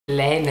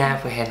Lena,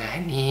 when I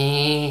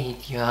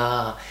need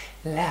your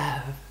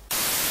love.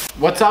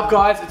 What's up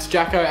guys, it's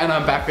Jacko and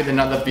I'm back with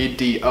another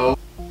video.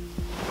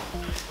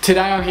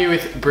 Today I'm here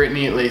with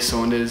Brittney Lee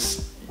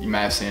Saunders. You may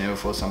have seen her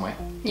before somewhere.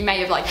 You may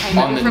have like came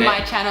over from my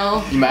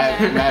channel. You may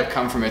have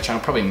come from her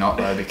channel, probably not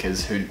though,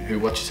 because who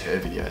watches her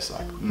videos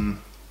like,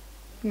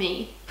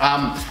 Me.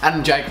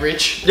 Adam, Jake,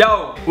 Rich.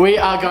 Yo! We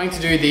are going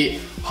to do the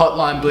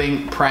Hotline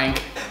Bling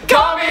prank.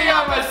 Call me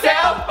on my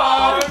cell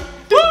phone!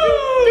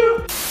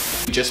 Woo!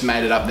 We just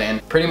made it up then.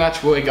 Pretty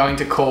much we're going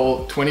to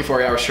call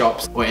 24-hour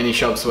shops or any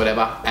shops,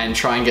 whatever, and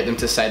try and get them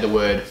to say the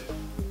word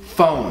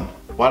phone.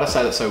 Why did I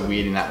say that so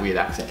weird in that weird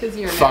accent? Because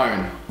you're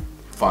phone.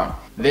 Phone.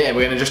 There,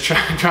 we're gonna just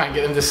try and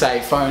get them to say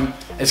phone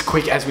as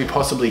quick as we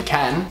possibly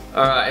can.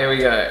 Alright, here we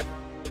go.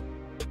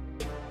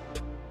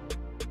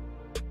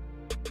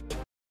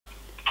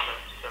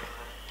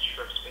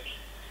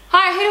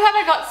 Hi, who have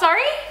I got?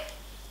 Sorry?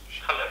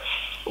 Hello.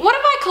 What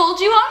have I called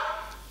you on?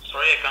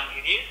 Sorry, I can't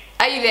hear you.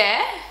 Are you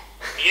there?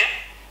 Yeah?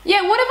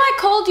 Yeah, what have I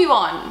called you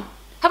on?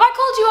 Have I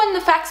called you on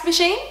the fax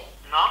machine?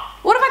 No?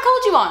 What have I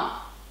called you on?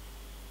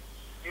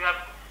 You have...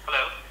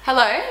 Hello?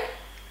 Hello?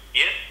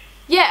 Yes?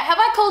 Yeah, have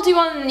I called you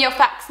on your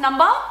fax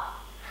number?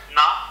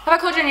 No? Have I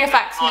called you on your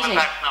fax On machine? a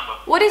fax number.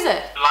 What is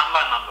it?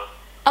 Landline number.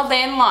 A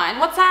landline.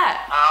 What's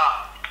that?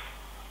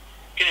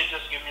 Can you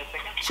just give me a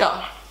second? Sure.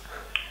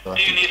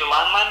 Do you need a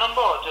landline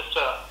number or just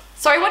a...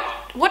 Sorry,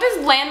 what does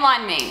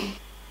landline mean?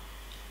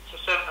 It's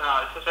a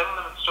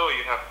 7-Eleven store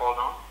you have called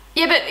on.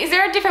 Yeah, but is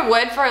there a different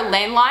word for a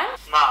landline?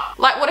 No.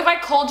 Like, what have I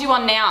called you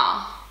on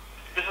now?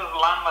 This is a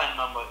landline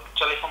number.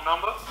 Telephone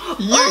number.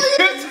 You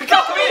used to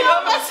call me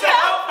on my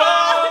cell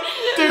phone!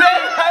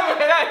 Lena,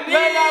 when I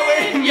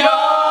need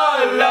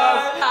your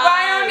love! Why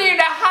you need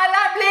a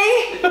holla,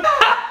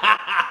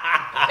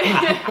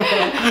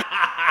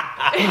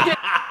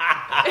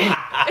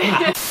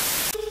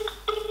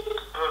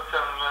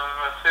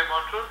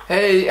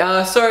 Hey,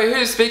 sorry,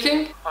 who's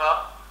speaking?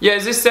 Hello? Yeah,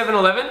 is this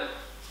 7-Eleven?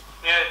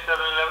 Yeah, it's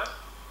 7-Eleven.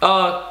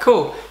 Oh,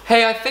 cool.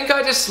 Hey, I think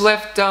I just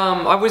left,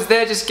 I was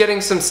there just getting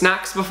some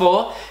snacks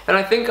before, and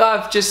I think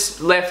I've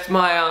just left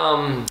my,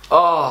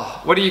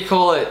 what do you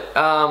call it?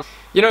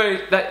 You know,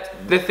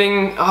 the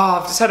thing,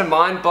 I've just had a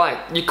mind blank.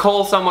 You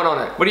call someone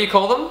on it. What do you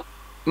call them?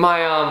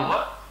 My,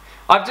 What?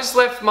 I've just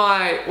left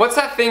my, what's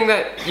that thing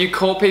that you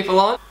call people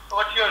on?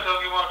 What you are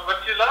talking about?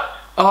 What you left?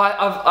 Oh,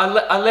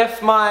 I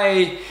left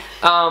my,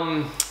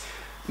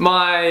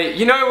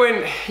 you know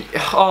when,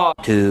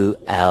 2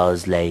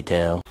 hours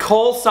later.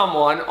 call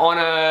someone on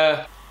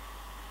a,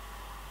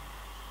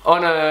 Oh,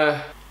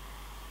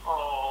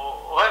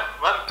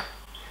 what?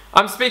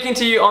 I'm speaking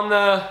to you on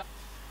the,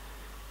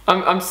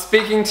 I'm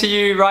speaking to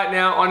you right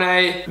now on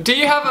a, do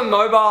you have a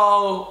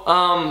mobile,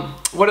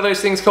 what are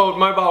those things called?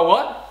 Mobile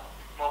what?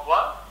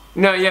 What?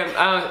 No,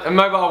 yeah, a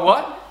mobile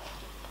what?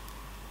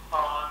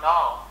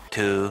 No.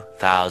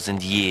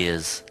 2,000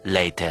 years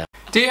later.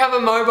 Do you have a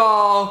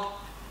mobile,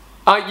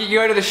 you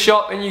go to the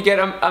shop and you get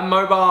a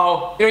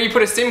mobile, you know, you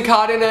put a SIM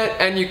card in it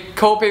and you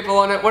call people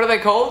on it. What are they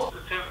called?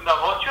 The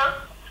voucher?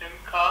 SIM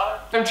card?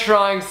 I'm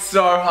trying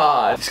so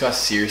hard. This guy's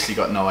seriously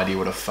got no idea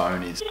what a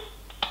phone is.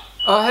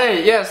 Oh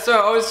hey, yeah, so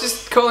I was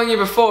just calling you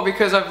before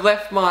because I've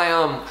left my,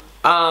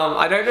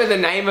 I don't know the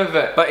name of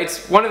it, but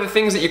it's one of the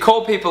things that you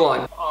call people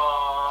on.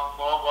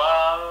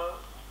 Mobile...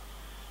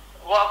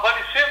 What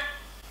is SIM?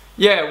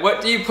 Yeah,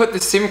 what do you put the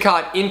SIM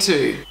card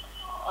into?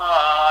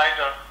 I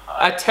don't...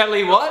 A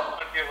telly what?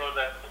 Okay about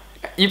that.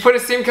 You put a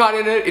SIM card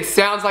in it, it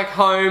sounds like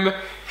home,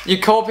 you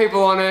call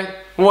people on it,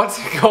 what's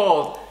it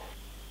called?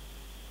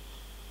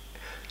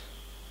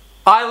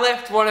 I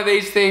left one of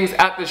these things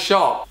at the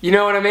shop, you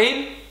know what I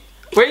mean?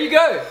 Where you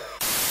go?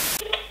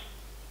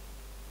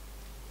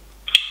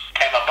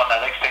 Came up on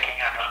that Luke speaking,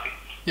 how can I help you?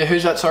 Yeah,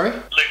 who's that, sorry?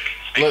 Luke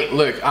speaking.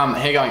 Luke, how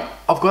you going?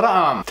 I've got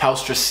a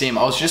Telstra SIM.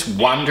 I was just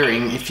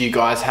wondering if you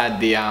guys had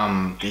the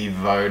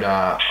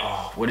Voda,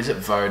 what is it,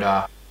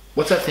 Voda?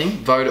 What's that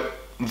thing? Voda.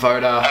 A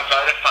Vodafone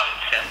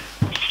SIM.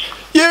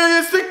 You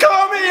used to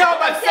call me on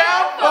my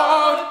cell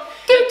phone.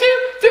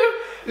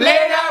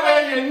 Later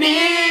when you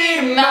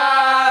need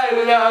my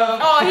love.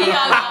 Oh, he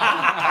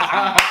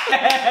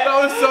That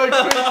was so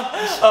quick.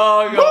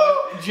 Oh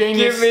god.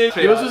 Genius. Give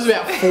me- Yours was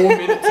about 4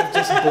 minutes of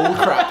just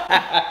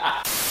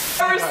bullcrap.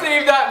 If I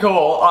received that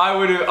call, I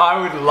would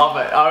love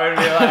it. I would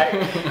be like,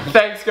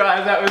 thanks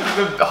guys, that was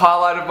the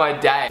highlight of my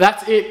day.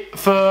 That's it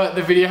for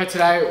the video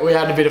today. We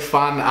had a bit of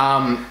fun.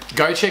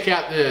 Go check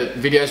out the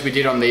videos we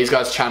did on these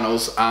guys'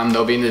 channels.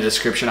 They'll be in the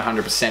description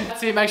 100%.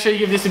 That's it. Make sure you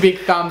give this a big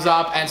thumbs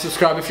up and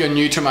subscribe if you're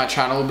new to my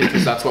channel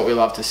because that's what we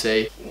love to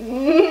see.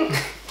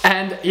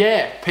 And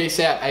yeah, peace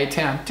out,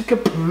 A-Town.